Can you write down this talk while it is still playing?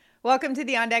Welcome to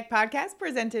the On Deck podcast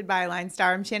presented by Line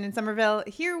Star. I'm Shannon Somerville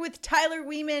here with Tyler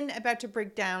Weeman, about to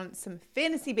break down some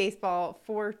fantasy baseball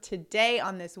for today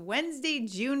on this Wednesday,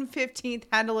 June 15th.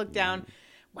 Had to look down.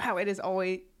 Wow, it is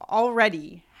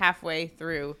already halfway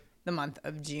through the month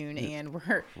of June, and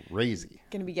we're crazy.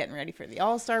 Going to be getting ready for the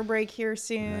All-Star break here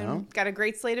soon. Yeah. Got a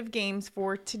great slate of games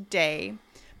for today.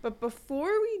 But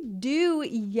before we do,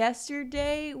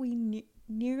 yesterday we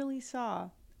nearly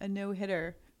saw a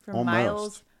no-hitter from Almost.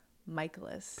 Miles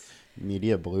Mikolas.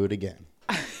 Media blew it again.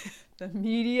 The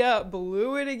media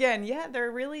blew it again. Yeah,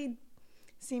 there really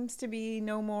seems to be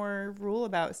no more rule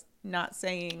about not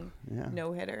saying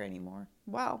no-hitter anymore.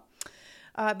 Wow.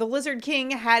 The Lizard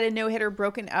King had a no-hitter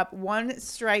broken up, one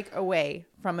strike away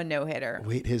from a no-hitter.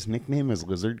 Wait, his nickname is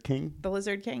Lizard King? The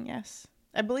Lizard King, yes.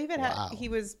 I believe he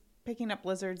was picking up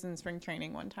lizards in spring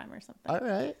training one time or something. All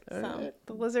right.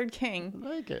 The Lizard King. I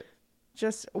like it.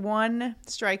 Just one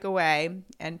strike away.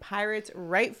 And Pirates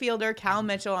right fielder Cal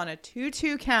Mitchell on a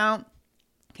 2-2 count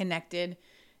connected.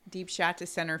 Deep shot to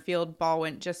center field. Ball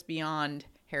went just beyond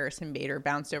Harrison Bader.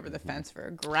 Bounced over the fence for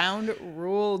a ground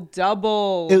rule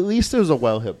double. At least it was a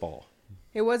well-hit ball.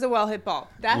 It was a well-hit ball.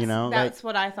 That's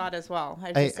what I thought as well.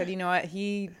 I said, you know what?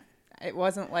 It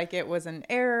wasn't like it was an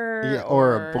error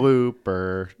or a bloop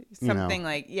or something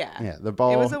like. Yeah, the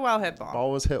ball. It was a well-hit ball.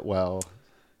 Ball was hit well.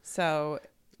 So...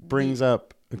 brings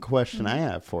up a question I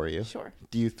have for you. Sure.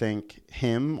 Do you think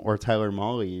him or Tyler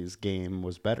Mahle's game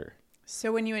was better?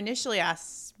 So when you initially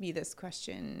asked me this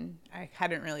question, I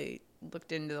hadn't really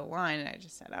looked into the line, and I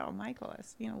just said, oh,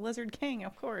 Mikolas, Lizard King,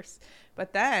 of course.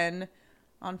 But then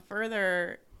on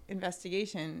further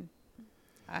investigation,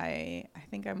 I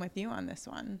think I'm with you on this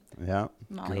one. Yeah.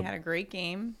 Mahle had a great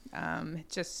game.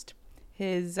 Just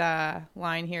his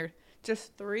line here,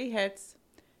 just 3 hits,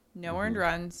 no earned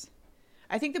runs.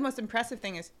 I think the most impressive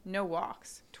thing is no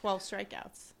walks, 12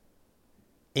 strikeouts.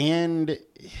 And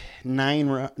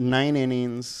 9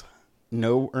 innings,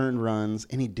 no earned runs,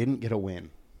 and he didn't get a win.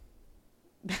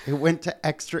 It went to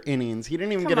extra innings. He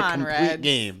didn't even get a complete Reds.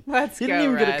 game. He didn't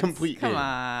even get a complete game. Come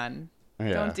on.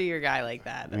 Yeah. Don't do your guy like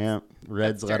that.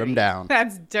 Reds let him dirty. down.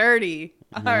 That's dirty.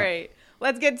 All right.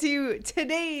 Let's get to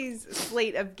today's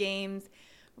slate of games.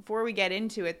 Before we get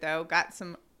into it, though, got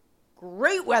some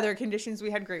great weather conditions. We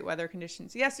had great weather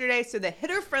conditions yesterday, so the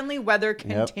hitter-friendly weather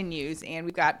continues, and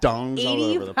we've got Dongs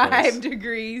 85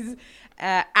 degrees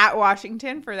at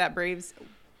Washington for that Braves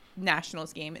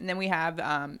Nationals game. And then we have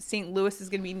St. Louis is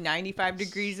going to be 95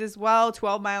 degrees as well,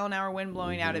 12-mile-an-hour wind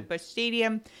blowing out at Busch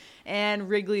Stadium, and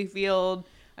Wrigley Field,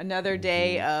 another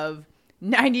day of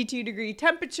 92-degree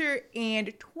temperature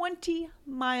and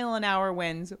 20-mile-an-hour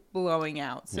winds blowing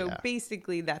out. So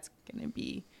basically that's going to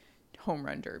be home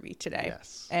run derby today.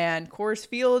 Yes. And Coors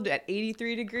Field at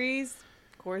 83 degrees.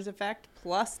 Coors effect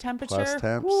plus temperature. Plus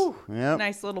temps. Yep.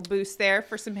 Nice little boost there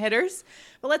for some hitters.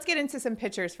 But let's get into some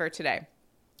pitchers for today.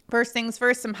 First things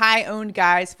first, some high-owned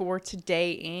guys for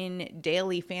today in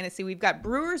daily fantasy. We've got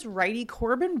Brewers righty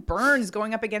Corbin Burnes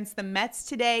going up against the Mets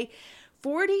today.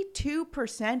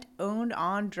 42% owned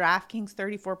on DraftKings,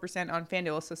 34% on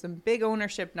FanDuel. So some big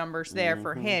ownership numbers there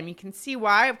for him. You can see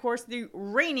why. Of course, the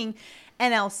reigning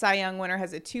NL Cy Young winner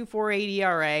has a 2.48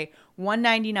 ERA,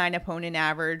 199 opponent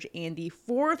average, and the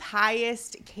 4th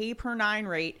highest K per 9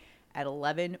 rate at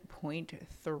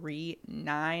 11.39,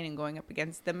 and going up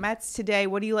against the Mets today.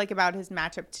 What do you like about his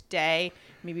matchup today?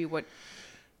 Maybe what...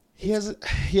 He has a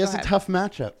tough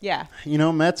matchup. Yeah.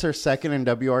 Mets are second in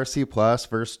WRC plus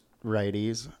versus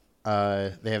righties.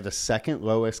 They have the second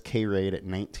lowest K rate at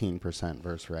 19%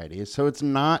 versus righties. So it's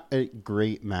not a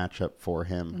great matchup for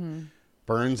him.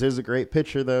 Burnes is a great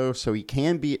pitcher, though, so he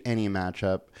can beat any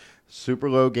matchup. Super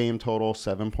low game total,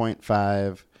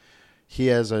 7.5. He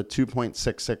has a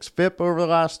 2.66 FIP over the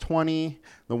last 20.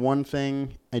 The one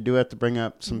thing I do have to bring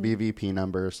up some BVP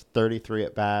numbers, 33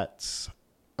 at-bats.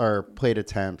 Or plate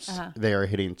attempts, they are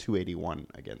hitting 281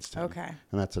 against him. Okay.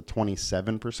 And that's a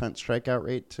 27% strikeout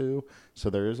rate, too.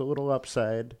 So there is a little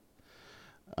upside.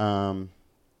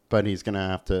 But he's going to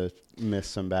have to miss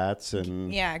some bats.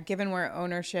 And yeah, given where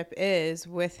ownership is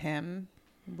with him,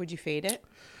 would you fade it?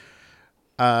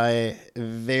 He's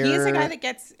a guy that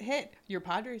gets hit. Your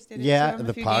Padres did it to him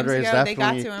the a few Padres games ago. definitely. They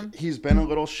got to him. He's been a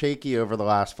little shaky over the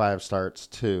last 5 starts,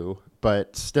 too.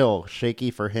 But still, shaky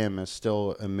for him is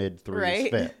still a mid-3s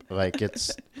FIP. Like,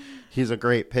 he's a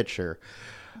great pitcher.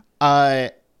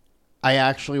 I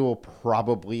actually will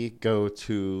probably go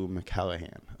to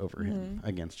McClanahan over him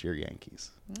against your Yankees.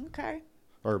 Okay.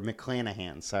 Or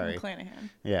McClanahan, sorry.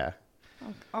 McClanahan. Yeah.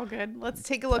 All good. Let's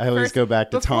take a look I always first. go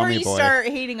back to Before Tommy you Boy. start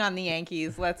hating on the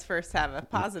Yankees, let's first have a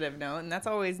positive note, and that's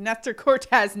always Nestor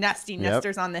Cortez. Nasty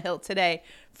Nestor's on the hill today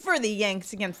for the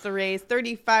Yanks against the Rays.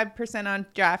 35% on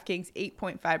DraftKings,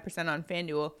 8.5% on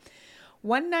FanDuel.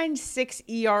 1.96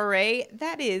 ERA.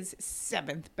 That is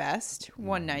 7th best.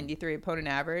 193 opponent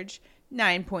average.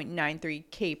 9.93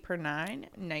 K per nine.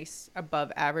 Nice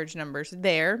above average numbers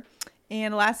there.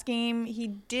 And last game, he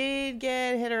did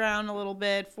get hit around a little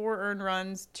bit. 4 earned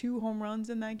runs, 2 home runs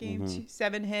in that game,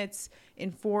 7 hits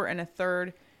in 4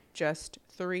 1/3. Just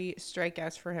 3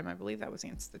 strikeouts for him. I believe that was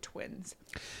against the Twins.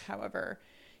 However,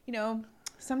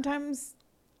 sometimes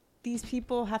these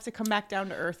people have to come back down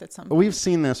to earth at some point. We've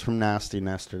seen this from Nasty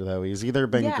Nestor, though. He's either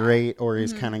been great or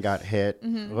he's kind of got hit. A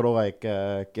little like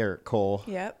Garrett Cole.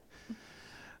 Yep.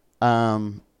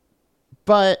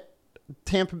 But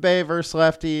Tampa Bay versus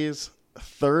lefties,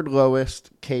 3rd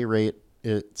lowest K rate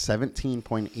at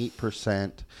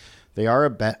 17.8%. They are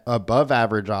above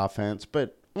average offense,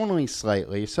 but only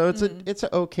slightly. So it's an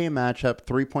okay matchup.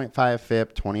 3.5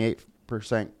 FIP,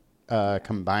 28%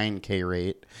 combined K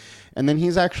rate. And then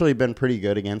he's actually been pretty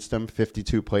good against them.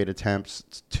 52 plate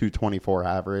attempts, 224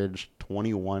 average,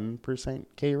 21%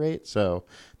 K rate. So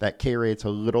that K rate's a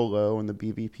little low in the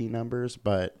BVP numbers,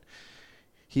 but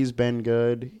he's been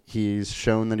good. He's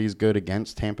shown that he's good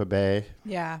against Tampa Bay.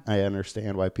 Yeah. I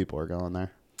understand why people are going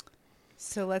there.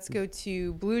 So let's go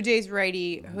to Blue Jays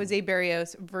righty Jose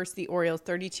Barrios versus the Orioles.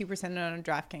 32% owned on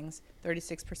DraftKings,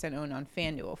 36% owned on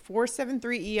FanDuel.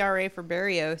 4.73 ERA for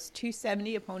Barrios,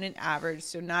 270 opponent average.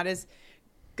 So not as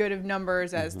good of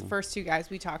numbers as the first 2 guys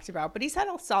we talked about, but he's had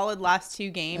a solid last 2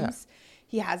 games. Yeah.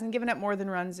 He hasn't given up more than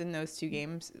runs in those 2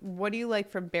 games. What do you like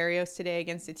from Barrios today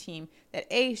against a team that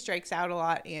A, strikes out a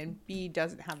lot, and B,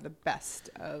 doesn't have the best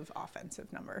of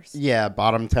offensive numbers? Yeah,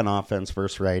 bottom 10 offense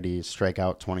versus righties, strike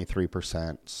out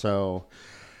 23%. So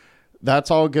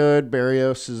that's all good.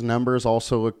 Barrios' numbers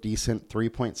also look decent.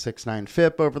 3.69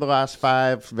 FIP over the last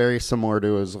 5, very similar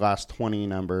to his last 20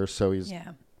 numbers. So he's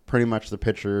pretty much the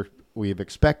pitcher we've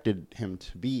expected him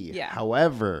to be. Yeah.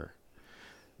 However,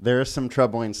 there is some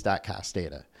troubling StatCast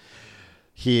data.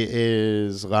 He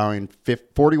is allowing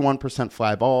 41%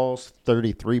 fly balls,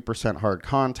 33% hard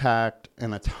contact,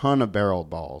 and a ton of barreled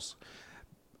balls.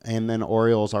 And then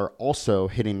Orioles are also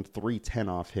hitting 310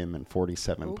 off him in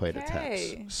 47 plate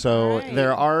attempts. So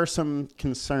there are some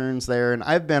concerns there. And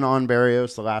I've been on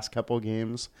Barrios the last couple of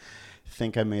games.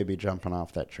 Think I may be jumping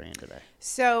off that train today.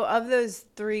 So of those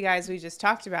 3 guys we just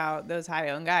talked about, those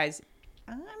high-owned guys,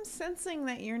 I'm sensing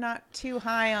that you're not too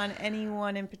high on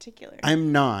anyone in particular.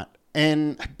 I'm not.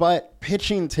 But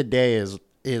pitching today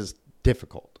is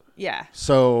difficult. Yeah.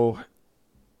 So,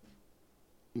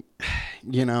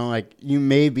 you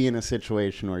may be in a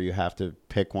situation where you have to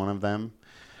pick one of them,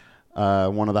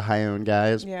 one of the high-owned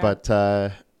guys. Yeah. But,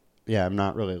 I'm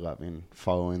not really loving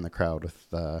following the crowd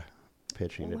with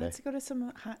pitching today. Let's go to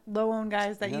some low-owned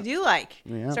guys that you do like.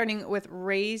 Yeah. Starting with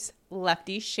Rays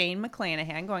lefty Shane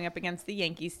McClanahan going up against the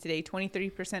Yankees today.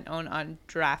 23% owned on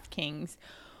DraftKings.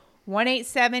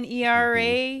 1.87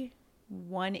 ERA,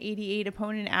 188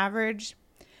 opponent average.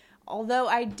 Although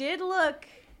I did look,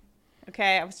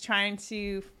 I was trying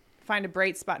to find a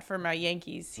bright spot for my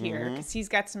Yankees here because he's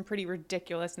got some pretty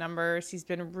ridiculous numbers. He's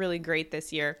been really great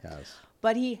this year. Yes.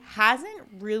 But he hasn't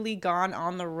really gone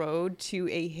on the road to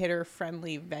a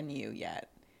hitter-friendly venue yet.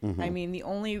 I mean,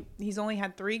 he's only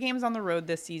had 3 games on the road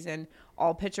this season,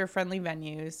 all pitcher-friendly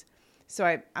venues.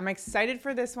 So I'm excited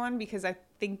for this one because I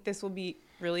think this will be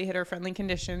really hitter-friendly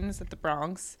conditions at the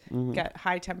Bronx. Got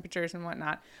high temperatures and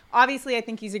whatnot. Obviously, I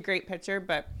think he's a great pitcher,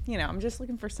 but, I'm just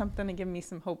looking for something to give me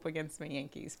some hope against my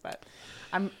Yankees. But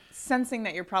I'm sensing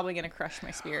that you're probably going to crush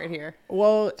my spirit here.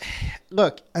 Well,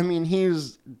 look, I mean,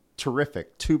 he's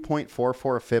terrific.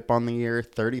 2.44 FIP on the year,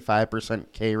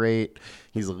 35% K rate.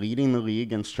 He's leading the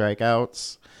league in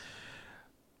strikeouts.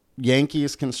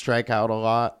 Yankees can strike out a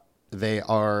lot. They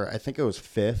are, I think it was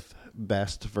 5th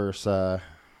best versus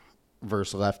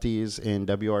lefties in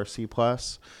WRC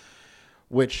plus,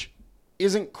 which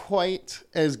isn't quite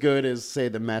as good as, say,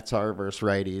 the Mets are versus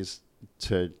righties,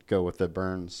 to go with the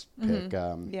Burns pick.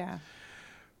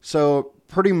 So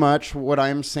pretty much what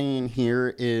I'm saying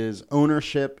here is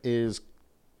ownership is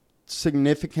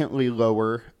significantly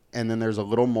lower, and then there's a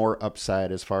little more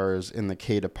upside as far as in the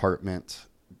K department.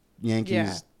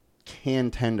 Yankees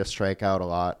can tend to strike out a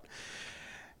lot.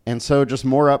 And so just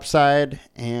more upside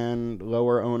and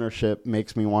lower ownership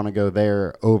makes me want to go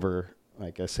there over,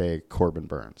 like I say, Corbin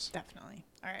Burns. Definitely.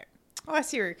 All right. Oh, I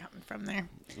see where you're coming from there.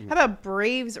 How about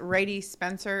Braves righty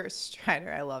Spencer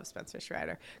Strider? I love Spencer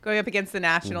Strider. Going up against the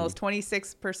Nationals,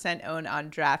 26% owned on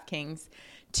DraftKings,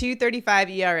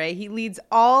 2.35 ERA. He leads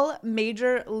all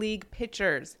major league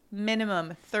pitchers,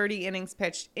 minimum 30 innings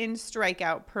pitched in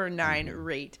strikeout per 9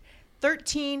 rate,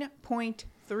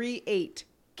 13.38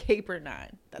 K per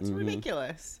 9. That's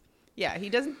ridiculous. Yeah, he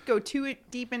doesn't go too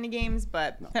deep into games,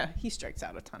 but he strikes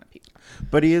out a ton of people.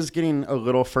 But he is getting a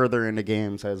little further into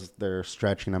games as they're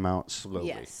stretching him out slowly.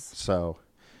 Yes. So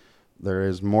there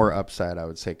is more upside, I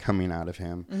would say, coming out of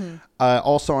him.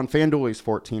 Also on FanDuel, he's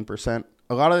 14%.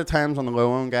 A lot of the times on the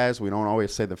low-owned guys, we don't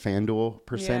always say the FanDuel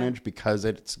percentage because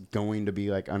it's going to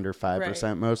be like under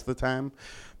 5% most of the time.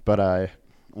 But I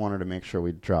wanted to make sure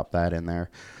we drop that in there.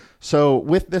 So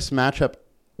with this matchup,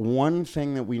 one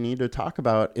thing that we need to talk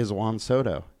about is Juan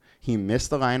Soto. He missed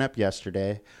the lineup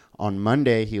yesterday. On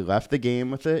Monday, he left the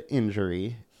game with an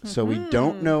injury. So we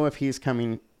don't know if he's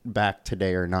coming back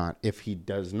today or not. If he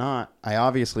does not, I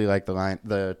obviously like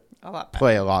the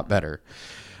play a lot better.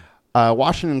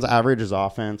 Washington's average is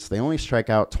offense. They only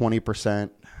strike out 20%.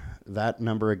 That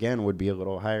number, again, would be a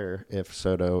little higher if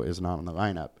Soto is not in the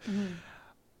lineup.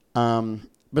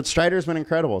 But Strider's been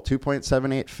incredible.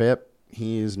 2.78 FIP.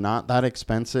 He's not that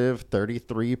expensive,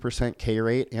 33% K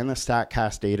rate, and the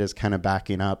StatCast data is kind of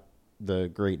backing up the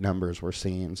great numbers we're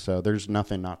seeing. So there's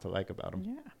nothing not to like about him.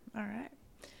 Yeah, all right.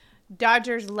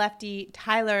 Dodgers lefty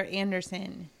Tyler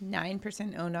Anderson,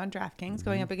 9% owned on DraftKings,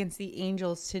 going up against the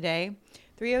Angels today.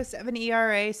 3.07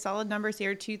 ERA, solid numbers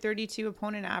here, 2.32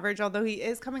 opponent average, although he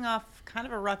is coming off kind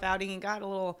of a rough outing. He got a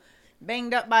little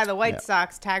banged up by the White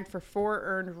Sox, tagged for 4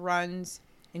 earned runs.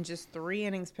 In just 3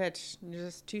 innings pitched,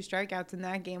 just 2 strikeouts in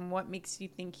that game. What makes you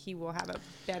think he will have a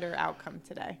better outcome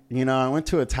today? You know, I went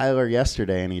to a Tyler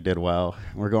yesterday, and he did well.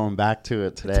 We're going back to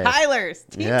it today. Tyler's.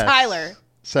 Team Tyler.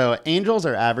 So Angels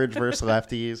are average versus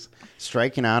lefties,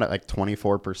 striking out at like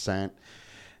 24%.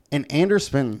 And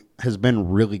Anderson has been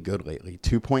really good lately.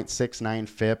 2.69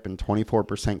 FIP and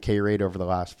 24% K rate over the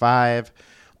last 5.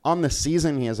 On the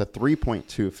season, he has a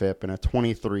 3.2 FIP and a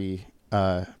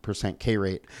 23% K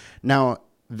rate. Now,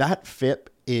 that FIP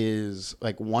is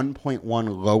like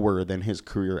 1.1 lower than his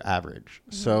career average.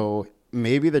 So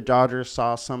maybe the Dodgers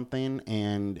saw something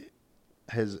and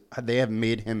they have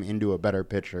made him into a better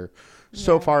pitcher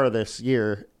so far this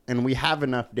year. And we have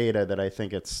enough data that I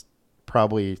think it's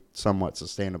probably somewhat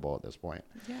sustainable at this point.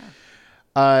 Yeah.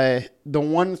 The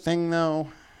one thing, though,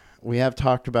 we have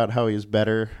talked about how he's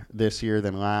better this year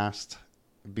than last.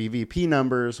 BVP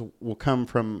numbers will come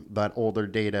from that older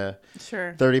data.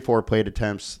 Sure. 34 plate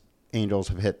attempts. Angels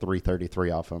have hit 333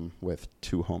 off him with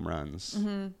 2 home runs.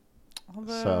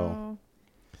 Although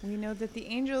we know that the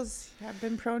Angels have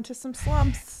been prone to some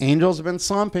slumps. Angels have been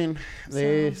slumping.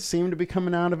 They seem to be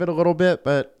coming out of it a little bit,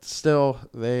 but still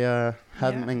they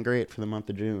haven't been great for the month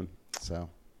of June.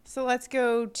 So let's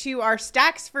go to our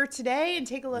stacks for today and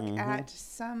take a look at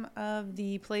some of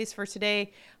the plays for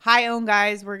today. High owned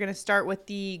guys, we're going to start with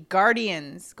the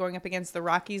Guardians going up against the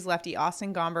Rockies lefty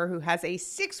Austin Gomber, who has a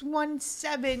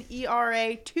 6.17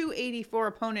 ERA, 2.84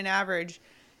 opponent average.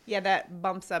 Yeah, that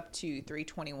bumps up to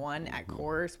 3.21 at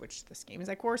Coors, which this game is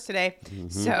at Coors today.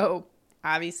 So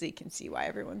obviously you can see why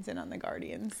everyone's in on the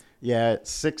Guardians. Yeah,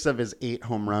 6 of his 8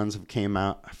 home runs came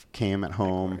at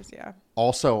home. Coors, yeah.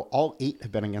 Also, all 8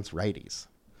 have been against righties.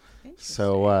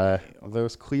 So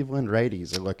those Cleveland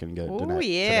righties are looking good tonight. Oh,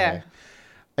 yeah. Today.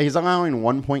 He's allowing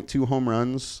 1.2 home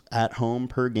runs at home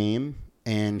per game,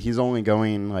 and he's only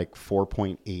going like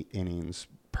 4.8 innings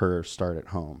per start at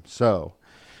home. So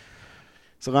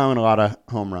it's allowing a lot of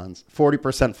home runs.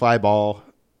 40% fly ball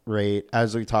rate.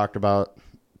 As we talked about,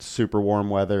 super warm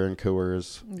weather in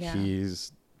Coors. Yeah.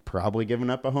 He's probably given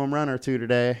up a home run or 2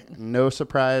 today. No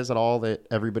surprise at all that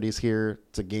everybody's here.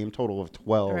 It's a game total of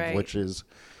 12, which is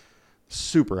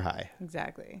super high.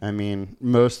 Exactly. I mean,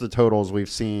 most of the totals we've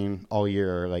seen all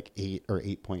year are like 8 or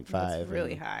 8.5. That's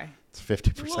really high. It's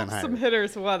 50% higher. Some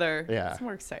hitters weather. Yeah. It's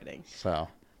more exciting. So,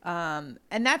 and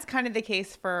that's kind of the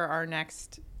case for our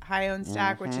next high-owned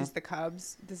stack, which is the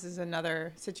Cubs. This is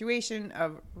another situation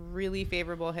of really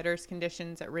favorable hitters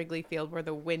conditions at Wrigley Field where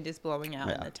the wind is blowing out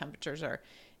and the temperatures are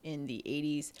in the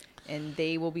 80s. And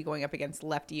they will be going up against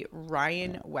lefty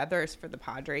Ryan Weathers for the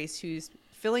Padres, who's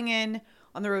filling in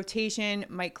on the rotation.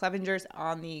 Mike Clevenger's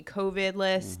on the COVID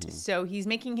list. So he's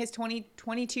making his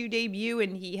 2022 debut,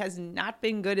 and he has not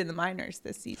been good in the minors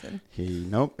this season.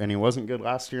 Nope. And he wasn't good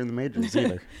last year in the majors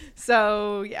either.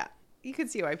 So, yeah, you can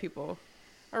see why people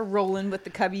are rolling with the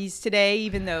Cubbies today,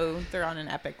 even though they're on an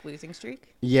epic losing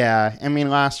streak. Yeah. I mean,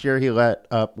 last year he let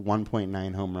up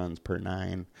 1.9 home runs per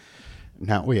 9.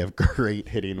 now we have great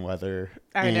hitting weather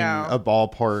I know. a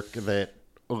ballpark that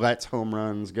lets home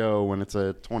runs go when it's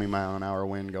a 20-mile-an-hour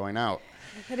wind going out.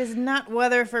 It is not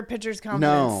weather for pitchers' No.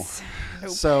 confidence.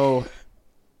 Nope. So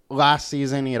last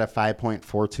season, he had a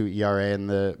 5.42 ERA in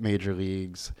the major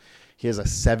leagues. He has a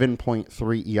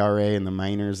 7.3 ERA in the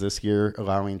minors this year,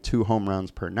 allowing 2 home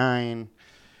runs per 9.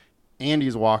 And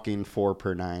he's walking 4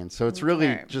 per 9. So it's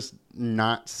really just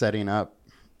not setting up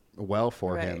well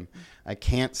for him. I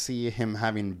can't see him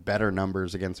having better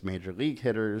numbers against major league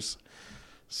hitters.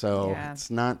 So it's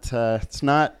not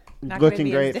looking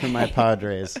great for my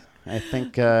Padres. I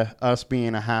think us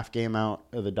being a half game out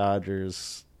of the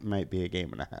Dodgers might be a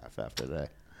game and a half after today.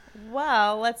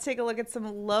 Well, let's take a look at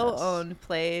some low-owned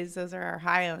plays. Those are our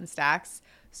high-owned stacks.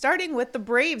 Starting with the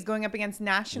Braves going up against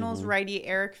Nationals righty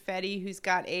Eric Fedde, who's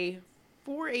got a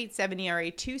 4.87 ERA,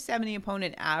 270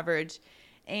 opponent average.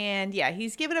 And, yeah,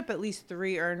 he's given up at least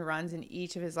 3 earned runs in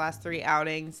each of his last 3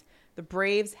 outings. The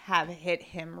Braves have hit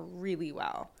him really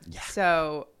well. Yeah.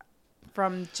 So,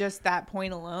 from just that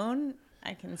point alone,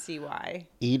 I can see why.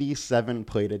 87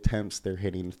 plate attempts. They're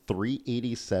hitting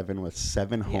 387 with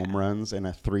 7 home runs and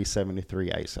a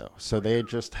 373 ISO. So they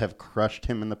just have crushed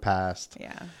him in the past.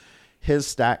 Yeah. His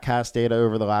StatCast data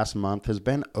over the last month has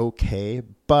been okay,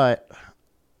 but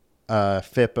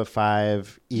FIP of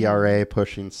 5, ERA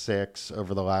pushing 6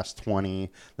 over the last 20.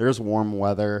 There's warm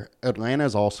weather. Atlanta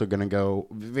is also going to go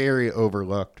very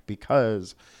overlooked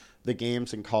because the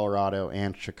games in Colorado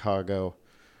and Chicago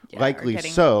likely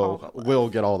so will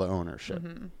get all the ownership.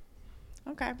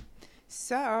 Okay.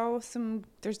 So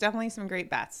there's definitely some great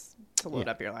bets to load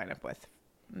up your lineup with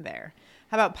there.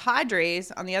 How about Padres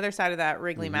on the other side of that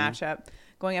Wrigley matchup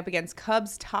going up against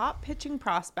Cubs top pitching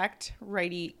prospect,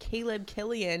 righty Caleb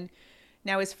Killian.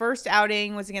 Now his first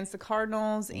outing was against the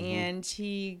Cardinals and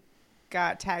he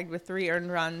got tagged with 3 earned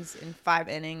runs in 5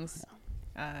 innings.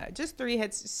 Just 3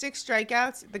 hits, 6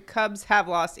 strikeouts. The Cubs have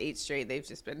lost 8 straight. They've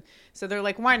just been so they're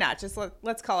like, why not? Just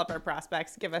let's call up our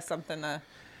prospects, give us something to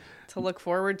look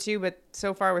forward to. But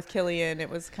so far with Killian, it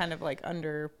was kind of like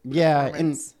under. Yeah,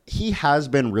 and he has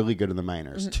been really good in the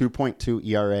minors. 2.2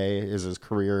 ERA is his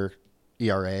career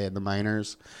ERA in the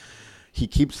minors. He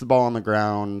keeps the ball on the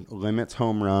ground, limits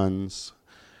home runs,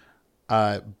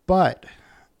 but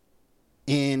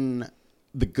in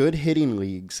the good hitting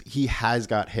leagues, he has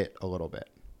got hit a little bit.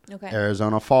 Okay.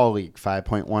 Arizona Fall League,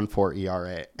 5.14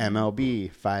 ERA.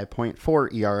 MLB,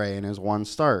 5.4 ERA in his one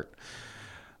start.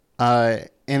 And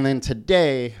then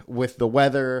today, with the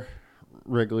weather,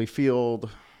 Wrigley Field,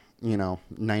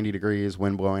 90 degrees,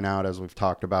 wind blowing out, as we've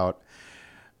talked about,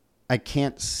 I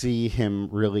can't see him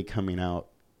really coming out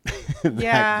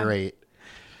that great.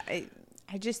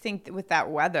 I just think that with that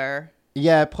weather.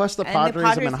 Yeah, plus the Padres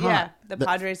have been hot. Yeah, the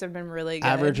Padres have been really good.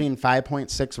 Averaging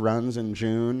 5.6 runs in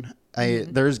June.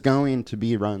 There's going to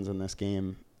be runs in this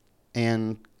game.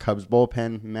 And Cubs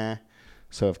bullpen, meh.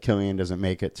 So if Killian doesn't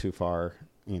make it too far,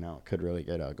 it could really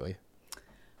get ugly.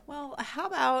 Well, how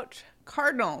about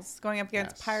Cardinals going up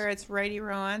against Pirates righty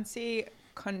Roansy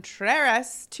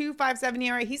Contreras, 2.57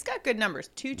 ERA. He's got good numbers,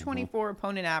 224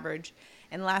 opponent average.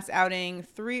 And last outing,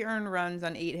 3 earned runs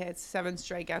on 8 hits, 7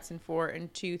 strikeouts in 4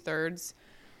 2/3.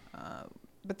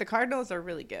 But the Cardinals are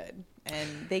really good,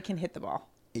 and they can hit the ball.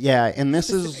 Yeah, and this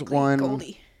is one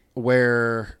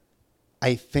where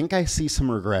I think I see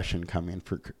some regression coming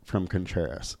from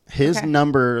Contreras. His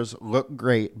numbers look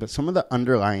great, but some of the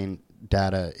underlying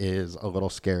data is a little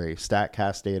scary.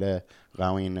 StatCast data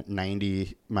allowing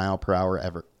 90 mile per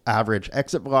hour average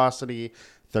exit velocity,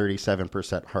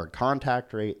 37% hard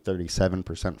contact rate,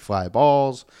 37% fly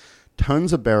balls,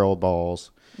 tons of barrel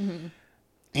balls.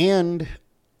 And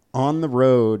on the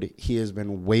road, he has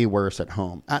been way worse at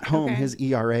home. At home, his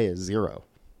ERA is 0.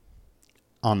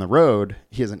 On the road,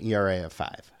 he has an ERA of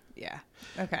 5. Yeah.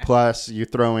 Okay. Plus, you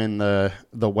throw in the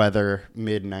weather,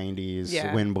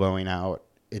 mid-90s, wind blowing out.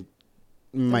 It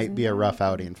might be a rough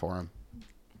outing for him.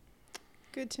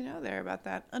 Good to know there about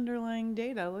that underlying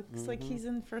data. Looks like he's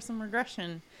in for some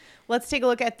regression. Let's take a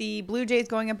look at the Blue Jays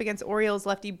going up against Orioles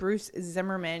lefty Bruce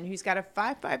Zimmerman, who's got a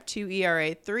 5.52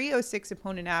 ERA, 3.06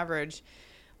 opponent average.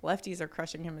 Lefties are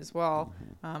crushing him as well.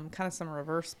 Kind of some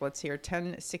reverse splits here.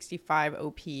 10.65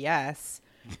 OPS.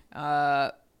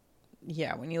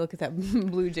 When you look at that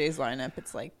Blue Jays lineup,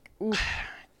 it's like, ooh.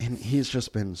 And he's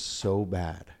just been so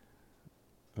bad.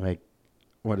 Like,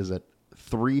 what is it?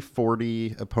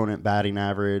 340 opponent batting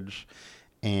average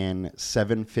and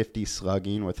 750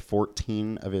 slugging with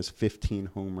 14 of his 15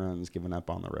 home runs given up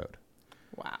on the road.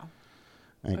 Wow.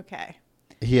 Okay.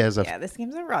 He has this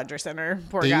game's a Rogers Center.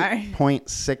 Poor guy.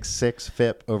 8.66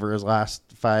 FIP over his last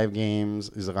 5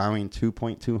 games. He's allowing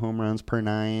 2.2 home runs per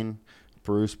 9,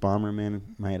 Bruce Bomberman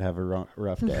might have a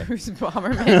rough day. Bruce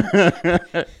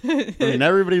Bomberman. I mean,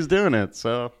 everybody's doing it,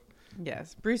 so.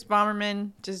 Yes, Bruce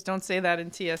Bomberman. Just don't say that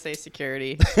in TSA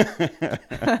security.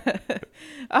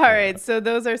 All right, so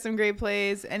those are some great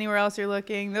plays. Anywhere else you're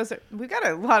looking? We've got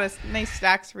a lot of nice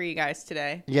stacks for you guys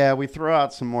today. Yeah, we throw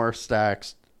out some more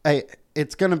stacks.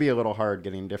 It's going to be a little hard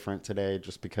getting different today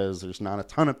just because there's not a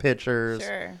ton of pitchers.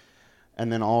 Sure.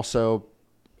 And then also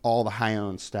all the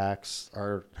high-owned stacks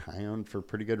are high-owned for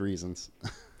pretty good reasons.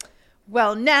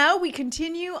 Well, now we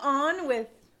continue on with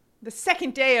the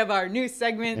second day of our new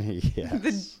segment, Yes.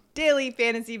 the daily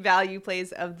fantasy value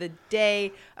plays of the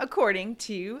day, according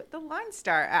to the Line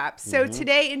Star app. So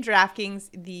today in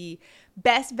DraftKings, the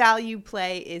best value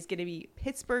play is going to be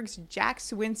Pittsburgh's Jack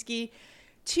Suwinski,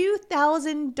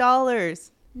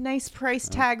 $2,000. Nice price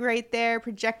tag right there.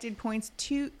 Projected points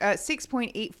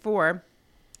 6.84.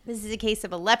 This is a case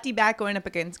of a lefty bat going up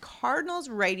against Cardinals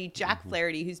righty Jack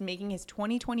Flaherty, who's making his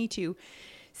 2022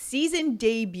 season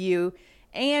debut,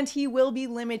 and he will be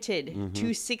limited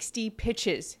to 60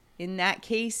 pitches. In that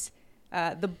case,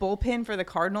 the bullpen for the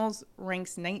Cardinals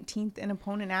ranks 19th in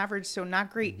opponent average, so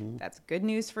not great. That's good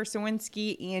news for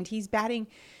Suwinski, and he's batting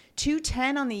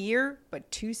 .210 on the year,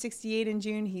 but .268 in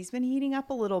June. He's been heating up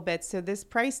a little bit, so this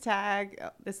price tag,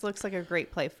 this looks like a great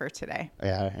play for today.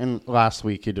 Yeah, and last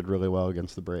week he did really well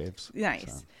against the Braves.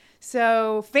 Nice.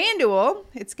 So FanDuel,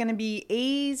 it's going to be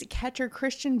A's catcher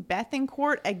Christian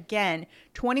Bethancourt again,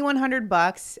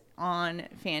 $2,100 on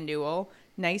FanDuel.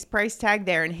 Nice price tag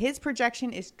there, and his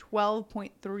projection is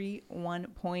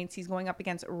 12.31 points. He's going up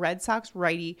against Red Sox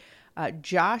righty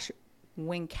Josh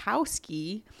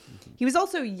Winkowski. He was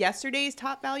also yesterday's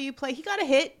top value play. He got a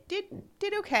hit,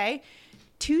 did okay.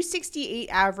 268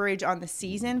 average on the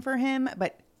season for him,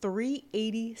 but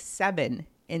 387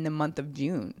 in the month of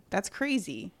June. That's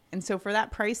crazy. And so for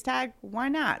that price tag, why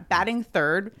not? Batting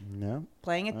third,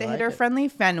 playing at the hitter-friendly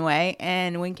Fenway,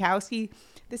 and Winkowski,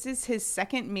 this is his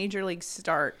second major league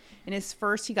start. In his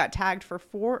first, he got tagged for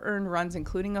 4 earned runs,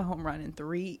 including a home run in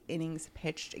 3 innings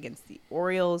pitched against the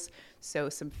Orioles. So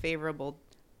some favorable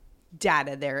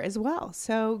data there as well.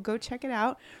 So go check it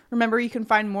out. Remember, you can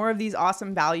find more of these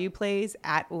awesome value plays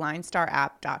at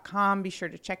linestarapp.com. Be sure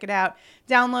to check it out.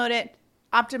 Download it.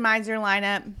 Optimize your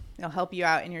lineup. It'll help you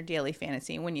out in your daily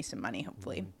fantasy and win you some money,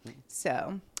 hopefully.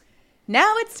 So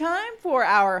now it's time for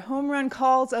our home run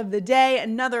calls of the day.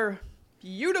 Another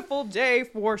beautiful day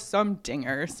for some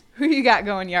dingers. Who you got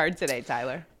going yard today,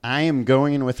 Tyler? I am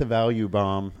going with a value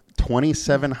bomb.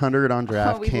 2,700 on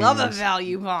DraftKings. Oh, we love a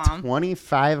value bomb.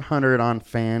 2,500 on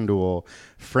FanDuel.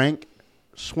 Frank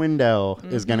Schwindel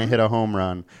is going to hit a home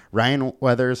run. Ryan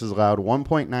Weathers has allowed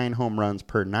 1.9 home runs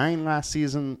per 9 last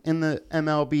season in the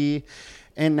MLB.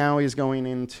 And now he's going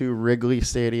into Wrigley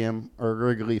Stadium, or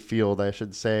Wrigley Field, I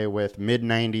should say, with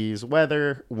mid-90s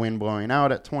weather, wind blowing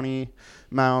out at 20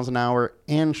 miles an hour,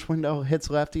 and Schwindel hits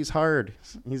lefties hard.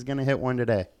 He's going to hit one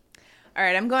today. All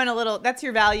right, I'm going a little, that's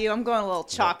your value. I'm going a little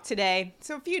chalk today.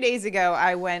 So a few days ago,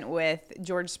 I went with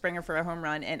George Springer for a home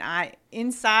run, and I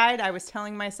was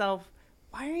telling myself,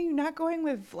 why are you not going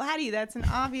with Vladdy? That's an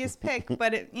obvious pick.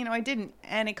 But, I didn't,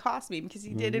 and it cost me because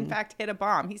he did, in fact, hit a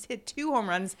bomb. He's hit 2 home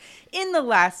runs in the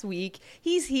last week.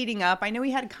 He's heating up. I know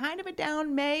he had kind of a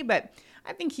down May, but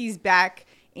I think he's back.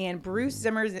 And Bruce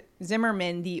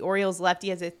Zimmerman, the Orioles lefty,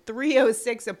 has a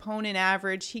 306 opponent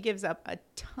average. He gives up a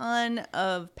ton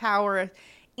of power.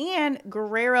 And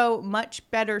Guerrero, much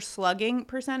better slugging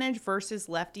percentage versus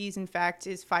lefties. In fact,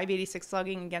 his 586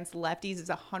 slugging against lefties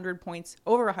is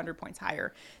over 100 points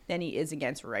higher than he is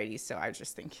against righties. So I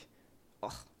just think,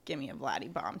 give me a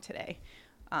Vladdy bomb today.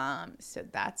 So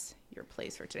that's your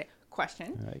plays for today.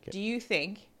 Question: do you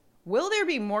think, will there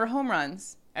be more home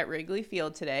runs at Wrigley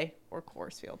Field today or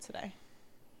Coors Field today?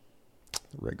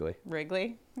 Wrigley.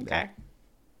 Okay. Yeah.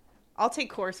 I'll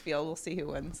take Coors Field. We'll see who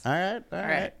wins. All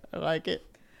right. I like it.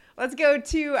 Let's go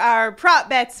to our prop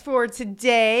bets for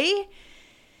today.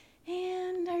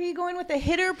 And are you going with a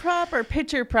hitter prop or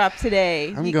pitcher prop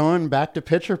today? I'm going back to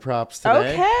pitcher props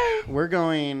today. Okay. We're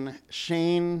going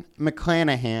Shane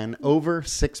McClanahan over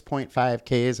 6.5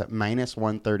 Ks at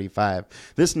 -135.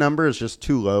 This number is just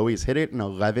too low. He's hit it in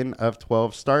 11 of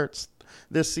 12 starts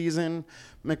this season.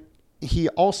 He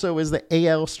also is the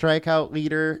AL strikeout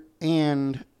leader,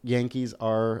 and Yankees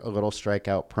are a little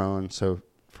strikeout prone, so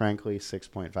frankly,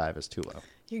 6.5 is too low.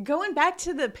 You're going back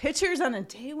to the pitchers on a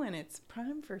day when it's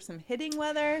prime for some hitting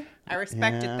weather. I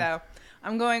respect it, though.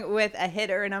 I'm going with a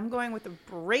hitter, and I'm going with the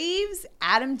Braves'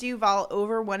 Adam Duvall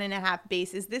over 1.5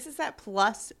 bases. This is at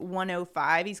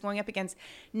 +105. He's going up against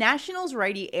Nationals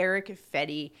righty Eric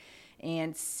Fedde.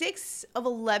 And 6 of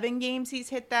 11 games he's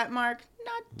hit that mark.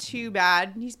 Not too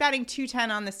bad. He's batting .210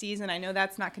 on the season. I know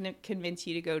that's not going to convince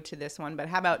you to go to this one, but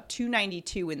how about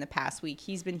 .292 in the past week?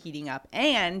 He's been heating up.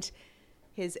 And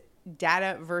his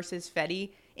data versus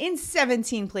Fedde, in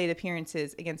 17 plate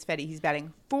appearances against Fedde, he's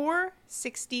batting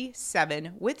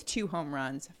 .467 with 2 home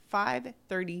runs,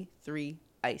 .533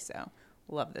 ISO.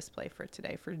 Love this play for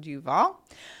today for Duvall.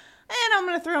 And I'm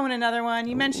going to throw in another one.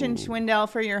 You mentioned Schwindel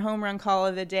for your home run call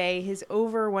of the day. His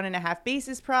over 1.5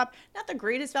 bases prop. Not the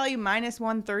greatest value,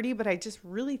 -130, but I just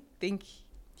really think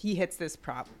he hits this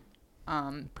prop.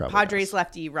 Padres does.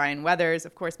 lefty Ryan Weathers,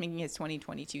 of course, making his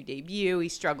 2022 debut. He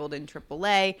struggled in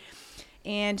AAA.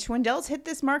 And Schwindel's hit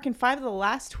this mark in 5 of the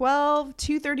last 12,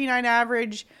 .239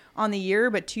 average on the year,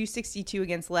 but .262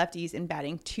 against lefties and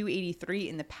batting .283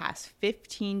 in the past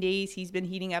 15 days. He's been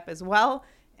heating up as well.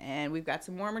 And we've got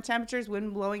some warmer temperatures,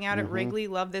 wind blowing out at Wrigley.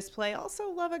 Love this play. Also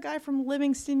love a guy from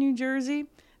Livingston, New Jersey,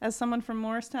 as someone from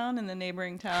Morristown in the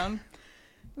neighboring town.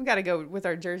 We've got to go with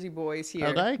our Jersey boys here.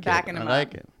 I like backing it. them I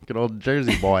like it. Good old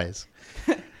Jersey boys.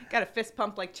 Got to fist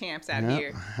pump like champs out Yep.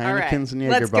 here. Heinekens and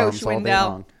Let's go, Jaeger bombs all day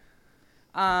Schwindel.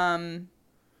 long.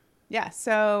 Yeah,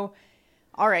 so,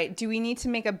 all right. Do we need to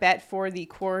make a bet for the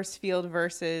Coors Field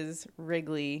versus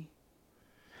Wrigley?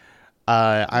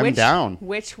 I'm down.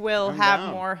 Which will I'm have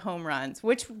down. more home runs?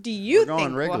 Which do you We're going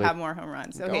think will Wrigley. have more home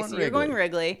runs? We're Okay, going so you're going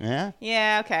Wrigley. Yeah.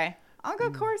 Yeah, okay. I'll go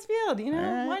Coors Field. You know,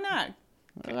 All right. why not?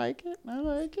 I like it. I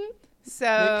like it.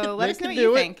 So let us know they what can you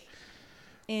do it. think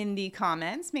in the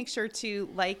comments. Make sure to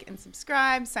like and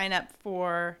subscribe. Sign up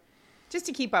for just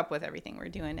to keep up with everything we're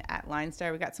doing at Line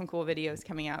Star. We got some cool videos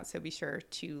coming out, so be sure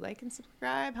to like and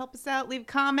subscribe. Help us out. Leave a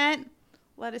comment.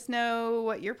 Let us know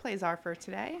what your plays are for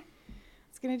today.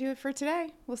 That's going to do it for today.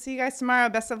 We'll see you guys tomorrow.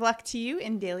 Best of luck to you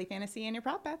in daily fantasy and your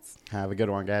prop bets. Have a good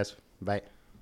one, guys. Bye.